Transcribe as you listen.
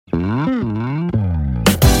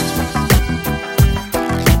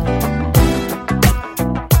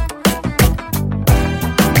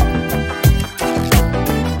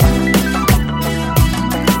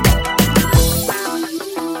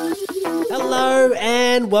Hello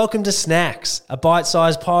and welcome to Snacks, a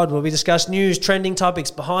bite-sized pod where we discuss news, trending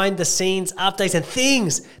topics, behind-the-scenes updates and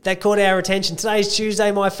things that caught our attention. Today's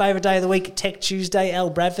Tuesday, my favourite day of the week, Tech Tuesday.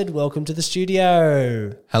 Al Bradford, welcome to the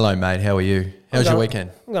studio. Hello, mate. How are you? How was your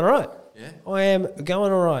weekend? I'm going all right. Yeah? I am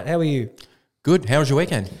going all right. How are you? Good. How was your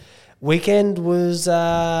weekend? Weekend was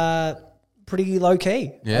pretty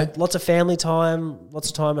low-key. Yeah? Lots of family time, lots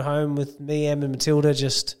of time at home with me, Em and Matilda,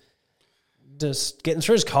 just getting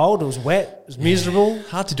through. It was cold, it was wet, it was miserable.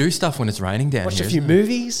 Hard to do stuff when it's raining down Watched here. a few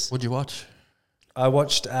movies. What'd you watch? I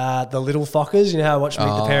watched The Little Fockers. You know how I watched Meet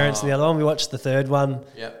the Parents and the other one? We watched the third one.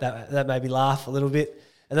 Yep. That made me laugh a little bit.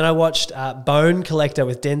 And then I watched Bone Collector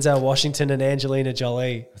with Denzel Washington and Angelina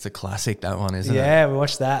Jolie. It's a classic, that one, isn't it? Yeah, we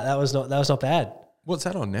watched that. That was not bad. What's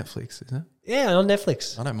that on Netflix, isn't it? Yeah, on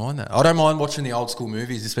Netflix. I don't mind that. I don't mind watching the old school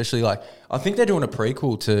movies, especially I think they're doing a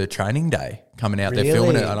prequel to Training Day coming out. Really? They're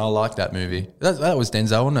filming it, and I like that movie. That was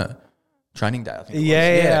Denzel, wasn't it? Training Day, I think.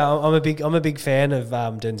 Yeah. I'm a big fan of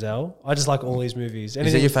Denzel. I just like all his movies.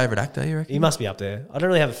 Is he your favourite actor, you reckon? He must be up there. I don't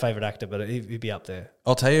really have a favourite actor, but he'd be up there.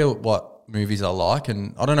 I'll tell you what movies I like,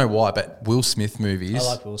 and I don't know why, but Will Smith movies.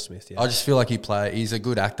 I like Will Smith, yeah. I just feel like he's a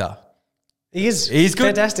good actor. He is. He's good.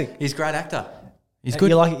 Fantastic. He's a great actor. He's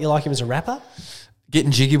good. You like him as a rapper?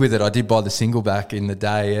 Getting jiggy with it. I did buy the single back in the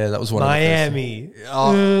day. Yeah, that was one Miami.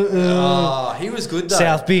 of the first. He was good though.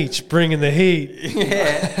 South Beach, bringing the heat.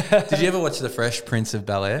 Yeah. Did you ever watch The Fresh Prince of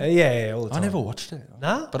Bel-Air? Yeah, all the I time. never watched it.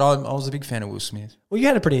 Nah? But I was a big fan of Will Smith. Well, you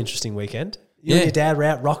had a pretty interesting weekend. You Yeah. and your dad were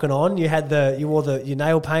out rocking on. You wore your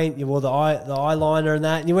nail paint, you wore the eyeliner and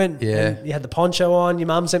that, and you went. Yeah. And you had the poncho on. Your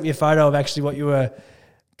mum sent me a photo of actually what you were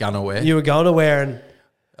Gonna wear. going to wear, and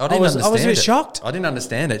I was a bit shocked. I didn't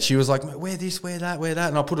understand it. She was like, wear this, wear that,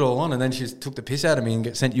 and I put it all on, and then she took the piss out of me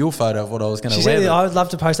and sent you a photo of what I was going to she wear. said, "I would love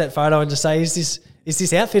to post that photo and just say, is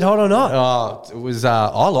this outfit hot or not?" Oh, it was.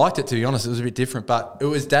 I liked it, to be honest. It was a bit different, but it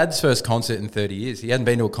was Dad's first concert in 30 years. He hadn't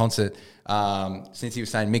been to a concert since he was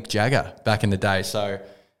saying Mick Jagger back in the day. So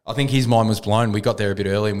I think his mind was blown. We got there a bit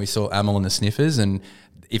early and we saw Amyl and the Sniffers. And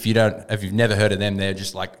if you've never heard of them, they're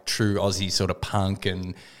just like true Aussie sort of punk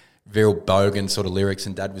and Viral Bogan sort of lyrics,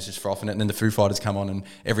 and Dad was just frothing it. And then the Foo Fighters come on, and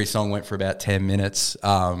every song went for about 10 minutes.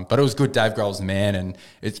 But it was good. Dave Grohl's the man, and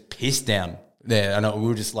it's pissed down there. And we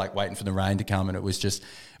were just like waiting for the rain to come, and it was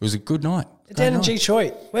a good night. Down in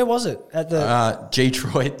Detroit. Where was it? At the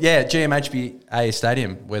Detroit. Yeah, GMHBA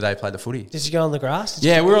Stadium where they play the footy. Did you go on the grass?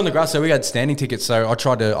 Yeah, we were on the grass, so we had standing tickets. So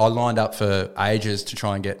I lined up for ages to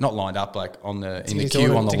try and get, not lined up, like in the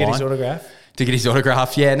queue on the line. To get his autograph? To get his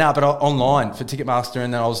autograph, yeah. No, but online for Ticketmaster,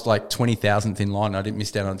 and then I was like 20,000th in line. And I didn't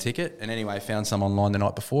miss out on a ticket. And anyway, found some online the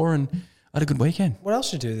night before, and I had a good weekend. What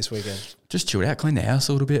else did you do this weekend? Just chilled out, cleaned the house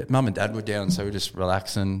a little bit. Mum and Dad were down, so we were just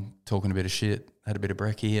relaxing, talking a bit of shit, had a bit of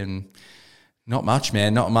brekkie, and not much,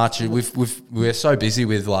 man, not much. We're so busy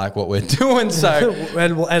with like what we're doing, so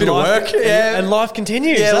and bit of work, yeah. And life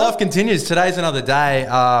continues. Yeah, huh? life continues. Today's another day,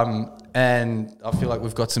 and I feel like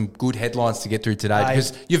we've got some good headlines to get through today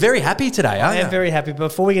because you're very happy today, aren't you? I am very happy.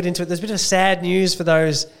 Before we get into it, there's a bit of sad news for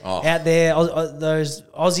those out there, those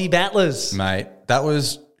Aussie battlers. Mate, that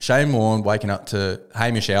was Shane Warne waking up to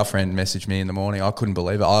Hamish, our friend, messaged me in the morning. I couldn't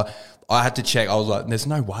believe it. I had to check. I was like, there's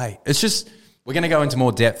no way. It's just, we're going to go into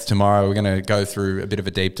more depth tomorrow. We're going to go through a bit of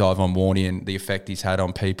a deep dive on Warney and the effect he's had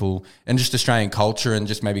on people and just Australian culture, and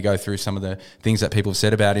just maybe go through some of the things that people have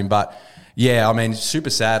said about him. But yeah, I mean, super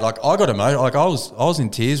sad. Like I got emotional. Like I was in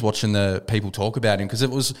tears watching the people talk about him,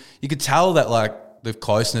 because you could tell that like the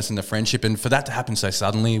closeness and the friendship, and for that to happen so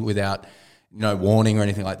suddenly without warning or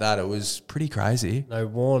anything like that, it was pretty crazy. No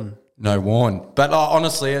warn. But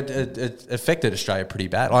honestly, it affected Australia pretty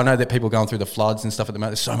bad. I know that people are going through the floods and stuff at the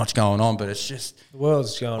moment. There's so much going on, but it's just the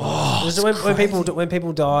world's going on. When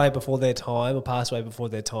people die before their time or pass away before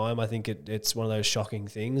their time, I think it's one of those shocking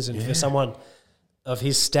things. And for someone of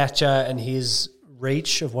his stature and his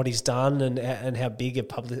reach of what he's done and how big a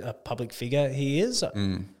public figure he is,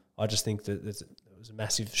 I just think that it was a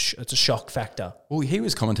massive. It's a shock factor. Well, he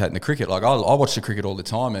was commentating the cricket. Like I watch the cricket all the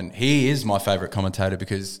time, and he is my favourite commentator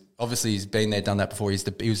because obviously he's been there, done that before.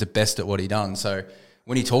 He was the best at what he done. So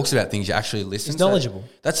when he talks about things, you actually listen. He's knowledgeable.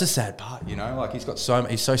 That's the sad part, Like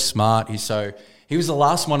he's so smart. He was the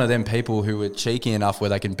last one of them people who were cheeky enough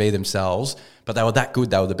where they can be themselves, but they were that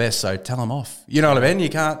good. They were the best. So tell them off. You know what I mean? You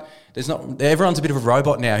can't. Everyone's a bit of a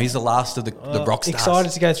robot now. He's the last of the rock stars.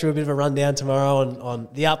 Excited to go through a bit of a rundown tomorrow on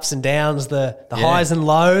the ups and downs, the highs and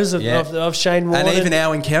lows of Shane Warne. And even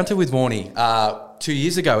our encounter with Warney 2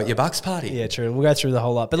 years ago at your Bucks party. Yeah, true. We'll go through the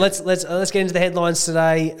whole lot. But let's get into the headlines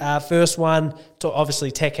today. First one,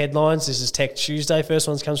 obviously tech headlines. This is Tech Tuesday. First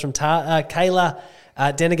one comes from Kayla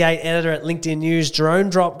Denegate editor at LinkedIn News, drone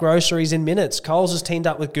drop groceries in minutes. Coles has teamed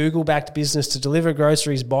up with Google-backed business to deliver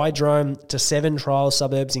groceries by drone to 7 trial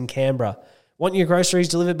suburbs in Canberra. Want your groceries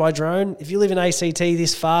delivered by drone? If you live in ACT,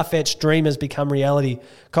 this far-fetched dream has become reality.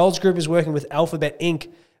 Coles Group is working with Alphabet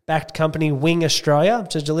Inc., backed company Wing Australia,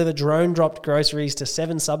 to deliver drone-dropped groceries to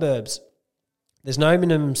 7 suburbs. There's no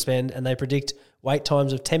minimum spend, and they predict wait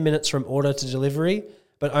times of 10 minutes from order to delivery,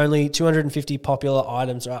 but only 250 popular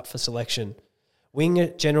items are up for selection.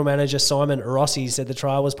 Wing General Manager Simon Rossi said the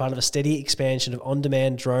trial was part of a steady expansion of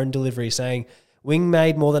on-demand drone delivery, saying Wing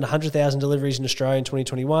made more than 100,000 deliveries in Australia in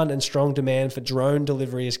 2021, and strong demand for drone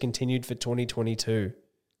delivery has continued for 2022.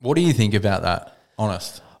 What do you think about that?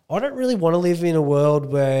 Honest. I don't really want to live in a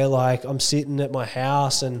world where, like, I'm sitting at my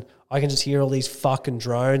house and I can just hear all these fucking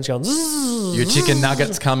drones going zzz. Your chicken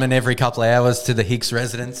nuggets coming every couple of hours to the Hicks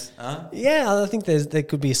residence, huh? Yeah, I think there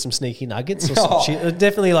could be some sneaky nuggets or some shit.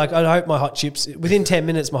 Definitely, like, I hope my hot chips, within 10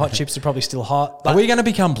 minutes, my hot chips are probably still hot. Are we going to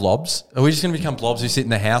become blobs? Are we just going to become blobs who sit in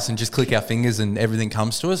the house and just click our fingers and everything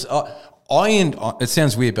comes to us? It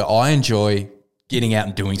sounds weird, but I enjoy getting out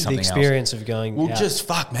and doing something else. The experience of going Well, out. just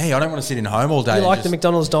fuck me. I don't want to sit in home all day. You like the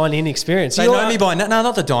McDonald's dine-in experience. They know me by... No,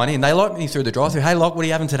 not the dine-in. They like me through the drive-thru. Hey, Locke, what are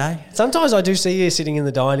you having today? Sometimes I do see you sitting in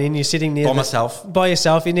the dine-in. You're sitting near... By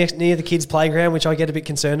yourself. You're near the kids' playground, which I get a bit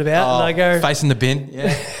concerned about. And I go... Facing the bin.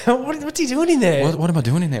 Yeah. What's he doing in there? What am I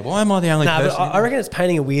doing in there? Why am I the only person? But I reckon it's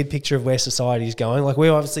painting a weird picture of where society is going. Like, we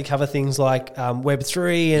obviously cover things like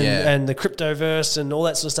Web3 and the cryptoverse and all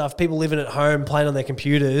that sort of stuff. People living at home, playing on their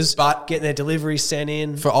computers, but getting their deliveries sent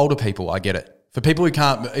in. For older people, I get it. For people who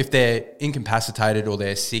can't, if they're incapacitated or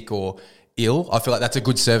they're sick or ill, I feel like that's a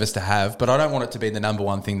good service to have, but I don't want it to be the number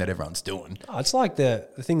one thing that everyone's doing. Oh, it's like the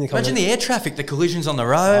thing that... Imagine the air traffic, the collisions on the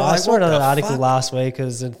road. I saw another article last week. It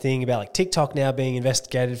was a thing about like TikTok now being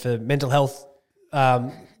investigated for mental health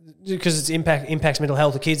because it impacts mental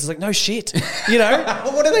health of kids. It's like, no shit. You know?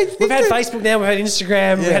 What do they think? We've had Facebook now, we've had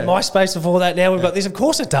Instagram, we had MySpace before that, now we've got this. Of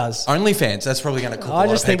course it does. OnlyFans, that's probably going to cook a I lot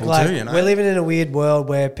just of think people like too, you know? We're living in a weird world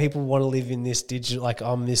where people want to live in this digital, like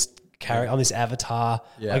I'm this character, I'm this avatar.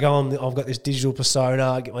 Yeah. I go on, I've got this digital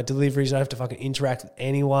persona, I get my deliveries, I don't have to fucking interact with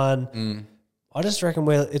anyone. I just reckon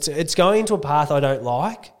it's going into a path I don't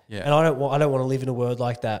like, and I don't want to live in a world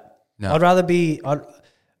like that. No. I'd rather be.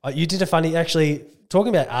 You did a funny, actually,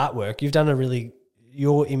 talking about artwork. You've done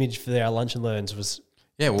your image for our Lunch and Learns was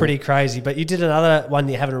pretty crazy. But you did another one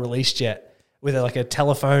you haven't released yet with a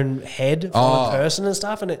telephone head for a person and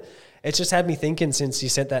stuff, and it's just had me thinking since you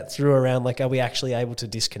sent that through around like, are we actually able to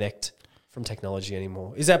disconnect from technology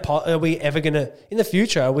anymore? Is that are we ever going to, in the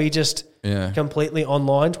future, are we just completely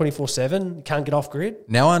online 24/7, can't get off grid?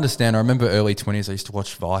 Now I understand. I remember early 20s, I used to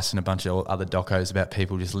watch Vice and a bunch of other docos about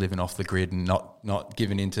people just living off the grid and not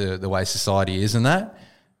giving into the way society is and that.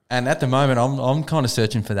 And at the moment, I'm kind of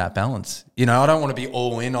searching for that balance. You know, I don't want to be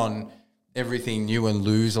all in on everything new and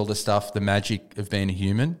lose all the stuff, the magic of being a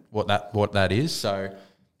human, what that is. So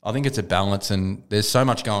I think it's a balance, and there's so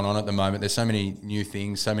much going on at the moment. There's so many new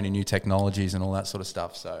things, so many new technologies and all that sort of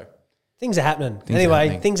stuff. So things are happening.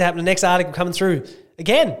 Things are happening. Next article coming through.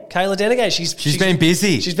 Again, Kayla Denegate. She's been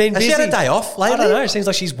busy. She's been busy. Has she had a day off lately? I don't know. It seems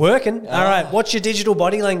like she's working. All right. What's your digital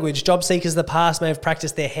body language? Job seekers of the past may have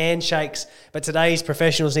practiced their handshakes, but today's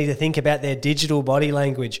professionals need to think about their digital body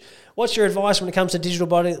language. What's your advice when it comes to digital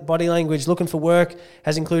body language? Looking for work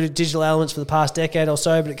has included digital elements for the past decade or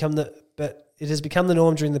so, but it has become the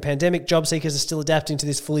norm during the pandemic. Job seekers are still adapting to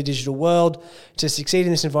this fully digital world. To succeed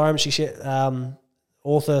in this environment,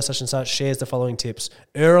 author such and such shares the following tips.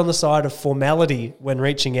 Err on the side of formality when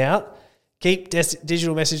reaching out. Keep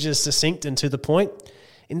digital messages succinct and to the point.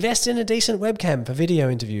 Invest in a decent webcam for video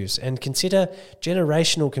interviews, and consider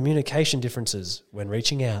generational communication differences when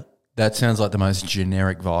reaching out. That sounds like the most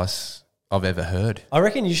generic advice I've ever heard. I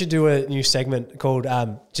reckon you should do a new segment called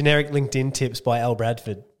Generic LinkedIn Tips by Al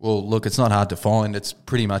Bradford. Well, look, it's not hard to find. It's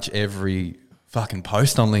pretty much every fucking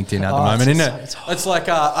post on LinkedIn at the moment, isn't it? It's like,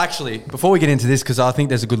 actually, before we get into this, because I think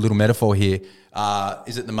there's a good little metaphor here.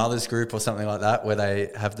 Is it the Mothers Group or something like that, where they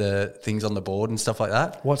have the things on the board and stuff like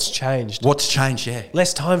that? What's changed? Yeah.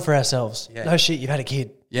 Less time for ourselves. Yeah. No shit, you've had a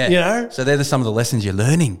kid. Yeah. You know? So they're some of the lessons you're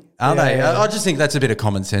learning, aren't they? Yeah. I just think that's a bit of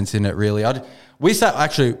common sense in it, really. We've said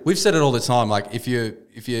it all the time. Like, if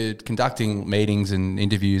you're conducting meetings and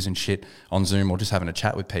interviews and shit on Zoom or just having a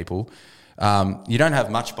chat with people, you don't have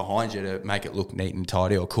much behind you to make it look neat and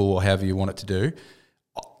tidy or cool or however you want it to do.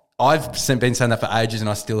 I've been saying that for ages, and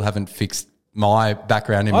I still haven't fixed my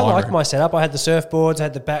background in I my liked room. my setup. I had the surfboards. I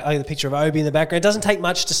had the picture of Obi in the background. It doesn't take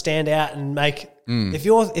much to stand out and make. If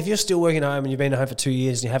you're still working at home and you've been at home for 2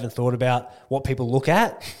 years and you haven't thought about what people look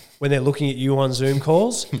at when they're looking at you on Zoom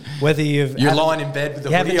calls, whether you're lying in bed with the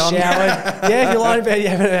you haven't hoodie on. showered, if you're lying in bed, you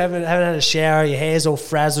haven't had a shower, your hair's all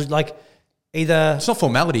frazzled, like either It's not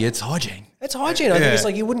formality, it's hygiene. it's hygiene. I think it's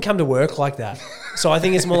like you wouldn't come to work like that. So I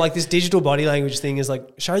think it's more like this digital body language thing is like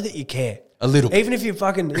show that you care. A little bit. Even if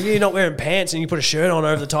you're not wearing pants and you put a shirt on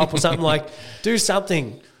over the top or something, like do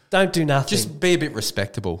something. Don't do nothing. Just be a bit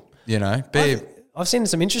respectable, you know. I've seen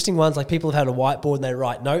some interesting ones, like people have had a whiteboard and they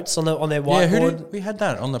write notes on their Yeah, whiteboard. we had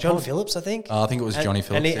that on the John pod. Phillips, I think. I think it was Johnny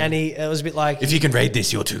Phillips. And he it was a bit like, If you can read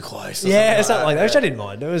this, you're too close. yeah, something like that, which I didn't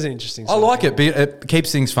mind. It was an interesting. I like it. It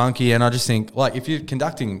keeps things funky, and I just think, like, if you're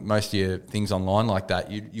conducting most of your things online like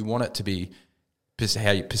that, you want it to be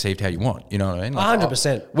perceived how you want. You know what I mean? Like,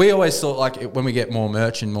 100%. We always thought, like, when we get more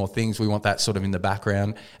merch and more things, we want that sort of in the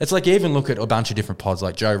background. It's like you even look at a bunch of different pods,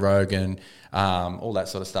 like Joe Rogan, all that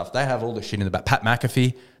sort of stuff. They have all the shit in the back. Pat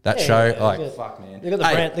McAfee, show, fuck, man. They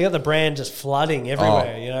got the brand just flooding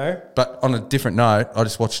everywhere. You know. But on a different note, I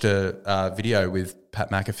just watched a video with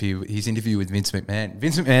Pat McAfee, his interview with Vince McMahon.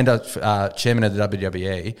 Vince McMahon does, chairman of the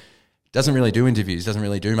WWE, doesn't really do interviews, doesn't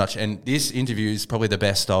really do much. And this interview is probably the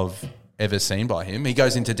best I've ever seen by him. He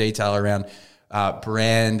goes into detail around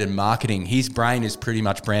brand and marketing. His brain is pretty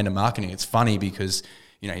much brand and marketing. It's funny because,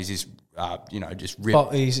 you know, he's this, just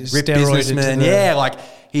ripped businessman. Yeah, like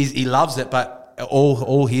he loves it, but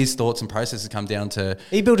all his thoughts and processes come down to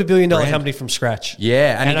He built $1 billion brand. company from scratch.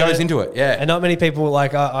 Yeah, and he goes into it. Yeah, and not many people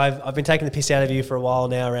like I've been taking the piss out of you for a while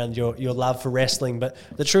now around your love for wrestling, but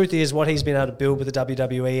the truth is what he's been able to build with the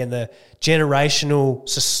WWE and the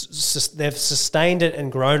generational, they've sustained it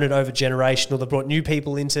and grown it over generational. They've brought new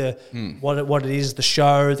people into what it is, the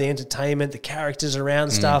show, the entertainment, the characters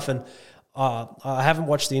around stuff, and. I haven't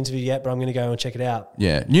watched the interview yet, but I'm going to go and check it out.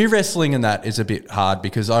 Yeah, new wrestling and that is a bit hard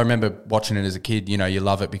because I remember watching it as a kid. You know, you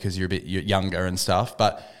love it because you're younger and stuff.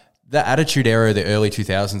 But the Attitude Era, the early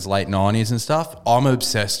 2000s, late 90s and stuff, I'm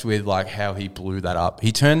obsessed with like how he blew that up.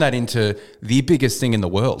 He turned that into the biggest thing in the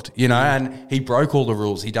world, you know, and he broke all the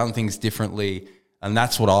rules. He done things differently, and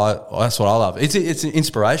that's what I love. It's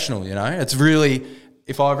inspirational, you know. It's really,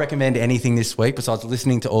 if I recommend anything this week besides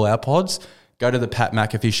listening to all our pods, go to the Pat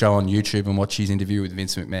McAfee show on YouTube and watch his interview with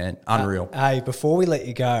Vince McMahon. Unreal. Hey, before we let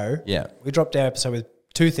you go, we dropped our episode with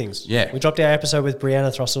two things. Yeah. We dropped our episode with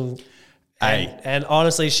Brianna Throssell. And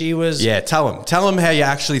honestly, she was... Yeah, tell him how you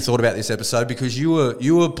actually thought about this episode because you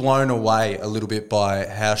were blown away a little bit by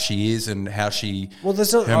how she is and how she... Well,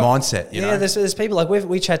 there's her mindset, you know? There's people like...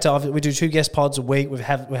 We chat to... We do 2 guest pods a week. We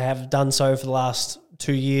have done so for the last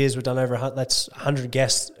 2 years. We've done that's 100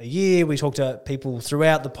 guests a year. We talk to people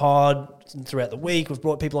throughout the pod, throughout the week. We've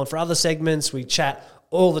brought people on for other segments. We chat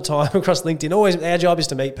all the time across LinkedIn. Always, our job is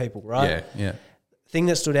to meet people, right? Yeah. Thing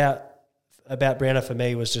that stood out about Brianna for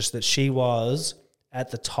me was just that she was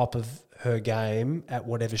at the top of her game at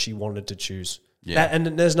whatever she wanted to choose. Yeah.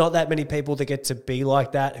 And there's not that many people that get to be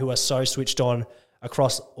like that who are so switched on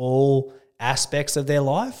across all aspects of their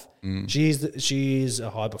life. She's a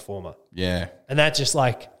high performer. Yeah. And that just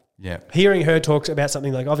like... Yeah, hearing her talk about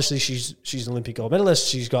something like, obviously she's an Olympic gold medalist,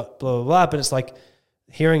 she's got blah, blah, blah, but it's like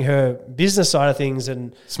hearing her business side of things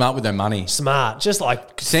and... Smart with her money. Just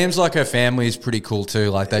like... Seems like her family is pretty cool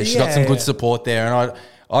too. Like she's got some good support there, and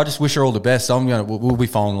I just wish her all the best. We'll be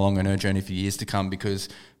following along on her journey for years to come because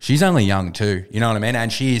she's only young too. You know what I mean?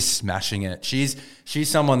 And she is smashing it. She's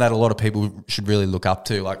someone that a lot of people should really look up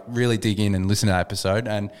to. Like really dig in and listen to that episode.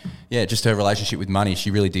 And yeah, just her relationship with money, she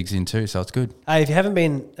really digs in too. So it's good. If you haven't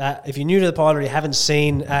been, if you're new to the pod or you haven't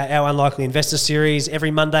seen our Unlikely Investor series,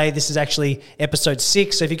 every Monday, this is actually episode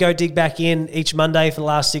 6. So if you go dig back in each Monday for the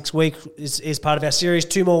last 6 weeks is part of our series.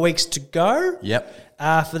 2 more weeks to go. Yep.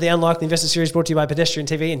 For the Unlikely Investor series brought to you by Pedestrian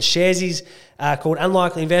TV and Sharesies, called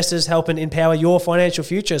Unlikely Investors, helping empower your financial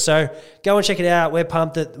future. So go and check it out. We're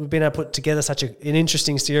pumped that we've been able to put together such an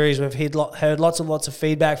interesting series. We've heard lots of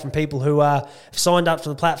feedback from people who have signed up to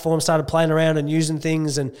the platform, started playing around and using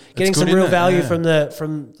things and getting some real value from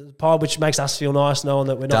the pod, which makes us feel nice knowing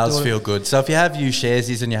that we're not doing it. Does feel good. So if you have used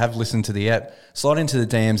Sharesies and you have listened to the app, slide into the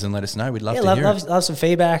DMs and let us know. We'd love to hear it. Love some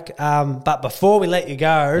feedback. But before we let you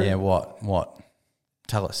go... Yeah, what?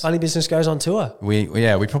 Tell us. Funny Business goes on tour. We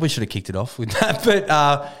probably should have kicked it off with that.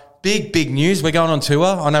 But big news. We're going on tour.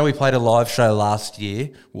 I know we played a live show last year.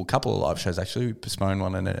 Well, a couple of live shows actually. We postponed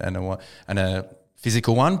one and a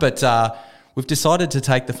physical one. But we've decided to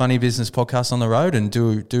take the Funny Business podcast on the road and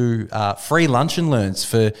do free lunch and learns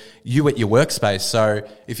for you at your workspace. So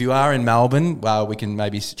if you are in Melbourne, we can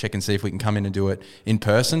maybe check and see if we can come in and do it in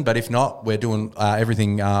person. But if not, we're doing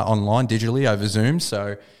everything online, digitally over Zoom.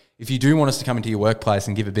 So if you do want us to come into your workplace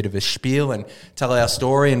and give a bit of a spiel and tell our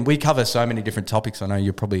story, and we cover so many different topics. I know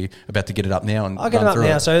you're probably about to get it up now. And I'll get it up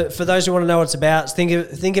now. So for those who want to know what it's about, think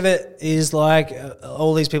of it as like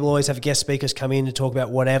all these people always have guest speakers come in to talk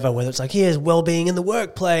about whatever, whether it's like here's well-being in the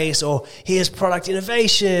workplace or here's product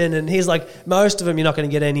innovation, and here's like most of them you're not going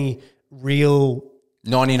to get any real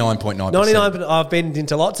 99.9%. 99, but I've been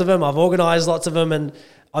into lots of them. I've organised lots of them, and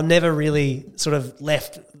I'm never really sort of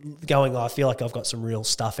left going, I feel like I've got some real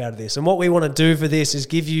stuff out of this. And what we want to do for this is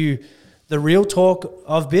give you the real talk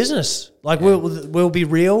of business. Like we'll be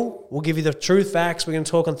real. We'll give you the truth facts. We're going to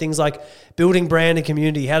talk on things like building brand and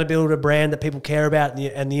community, how to build a brand that people care about,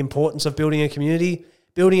 and the importance of building a community,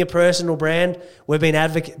 building a personal brand. We've been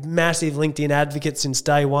massive LinkedIn advocates since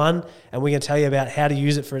day one, and we're going to tell you about how to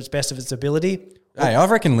use it for its best of its ability. Hey, I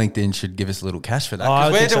reckon LinkedIn should give us a little cash for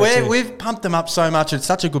that. We've pumped them up so much. It's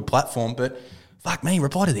such a good platform, but fuck me,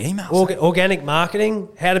 reply to the emails. Organic marketing,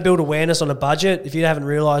 how to build awareness on a budget. If you haven't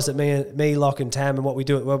realised that me, Locke and Tam and what we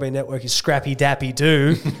do at Wellbeing Network is scrappy dappy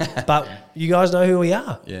do, but you guys know who we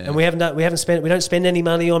are. Yeah. And we don't spend any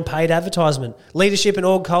money on paid advertisement. Leadership and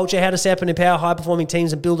org culture, how to set up and empower high performing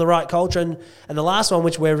teams and build the right culture. And the last one,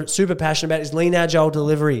 which we're super passionate about, is lean agile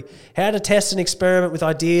delivery. How to test and experiment with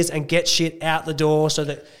ideas and get shit out the door so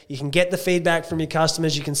that you can get the feedback from your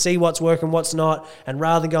customers, you can see what's working, what's not, and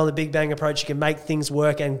rather than go on the big bang approach, you can make things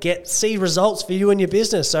work and see results for you and your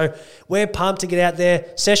business. So we're pumped to get out there.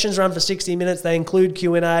 Sessions run for 60 minutes. They include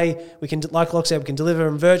Q&A. We can, like Locke said, we can deliver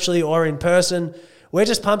them virtually or in person. We're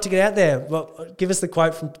just pumped to get out there. Well, give us the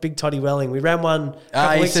quote from Big Toddy Welling. We ran one a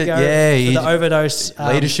couple weeks ago for the Overdose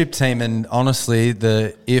leadership team, and honestly,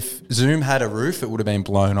 if Zoom had a roof, it would have been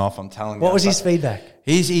blown off. I'm telling you. What was his feedback?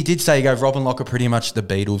 He did say, Rob and Locke are pretty much the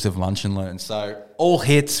Beatles of Lunch and Learn. So all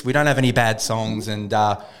hits. We don't have any bad songs, and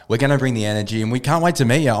we're going to bring the energy, and we can't wait to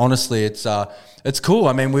meet you. Honestly, it's cool.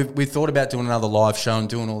 I mean, we thought about doing another live show and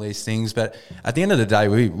doing all these things, but at the end of the day,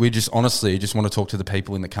 we just honestly just want to talk to the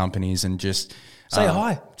people in the companies and just say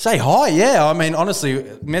hi. Say hi, yeah. I mean, honestly,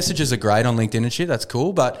 messages are great on LinkedIn and shit. That's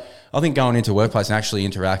cool, but I think going into workplace and actually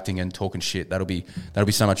interacting and talking shit, that'll be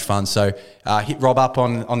so much fun. So hit Rob up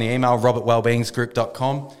on the email,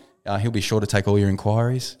 rob@wellbeingsgroup.com. He'll be sure to take all your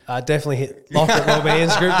inquiries. Definitely hit Locke at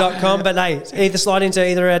wellbeingsgroup.com. But hey, either slide into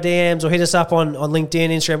either our DMs or hit us up on LinkedIn,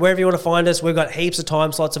 Instagram, wherever you want to find us. We've got heaps of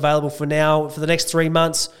time slots available for now. For the next 3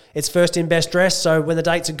 months, it's first in, best dressed. So when the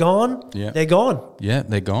dates are gone, they're gone. Yeah,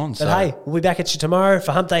 they're gone. But hey, we'll be back at you tomorrow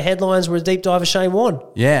for Hump Day headlines. We're a deep dive of Shane Warne.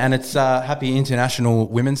 Yeah, and it's Happy International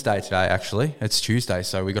Women's Day today, actually. It's Tuesday,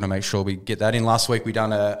 so we've got to make sure we get that in. Last week we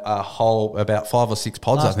done a whole, about 5 or 6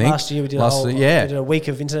 pods, I think. Last year we did we did a week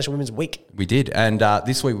of International Women's Week. We did, and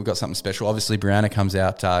this week we've got something special. Obviously, Brianna comes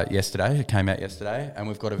out yesterday. It came out yesterday, and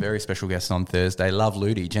we've got a very special guest on Thursday, Love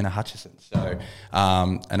Ludi, Jenna Hutchison. So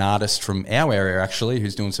an artist from our area, actually,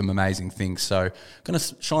 who's doing some amazing things. So going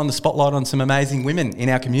to shine the spotlight on some amazing women in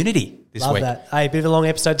our community this week. Love that. Hey, a bit of a long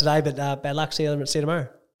episode today, but bad luck. See you tomorrow.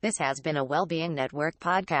 This has been a Wellbeing Network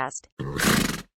podcast.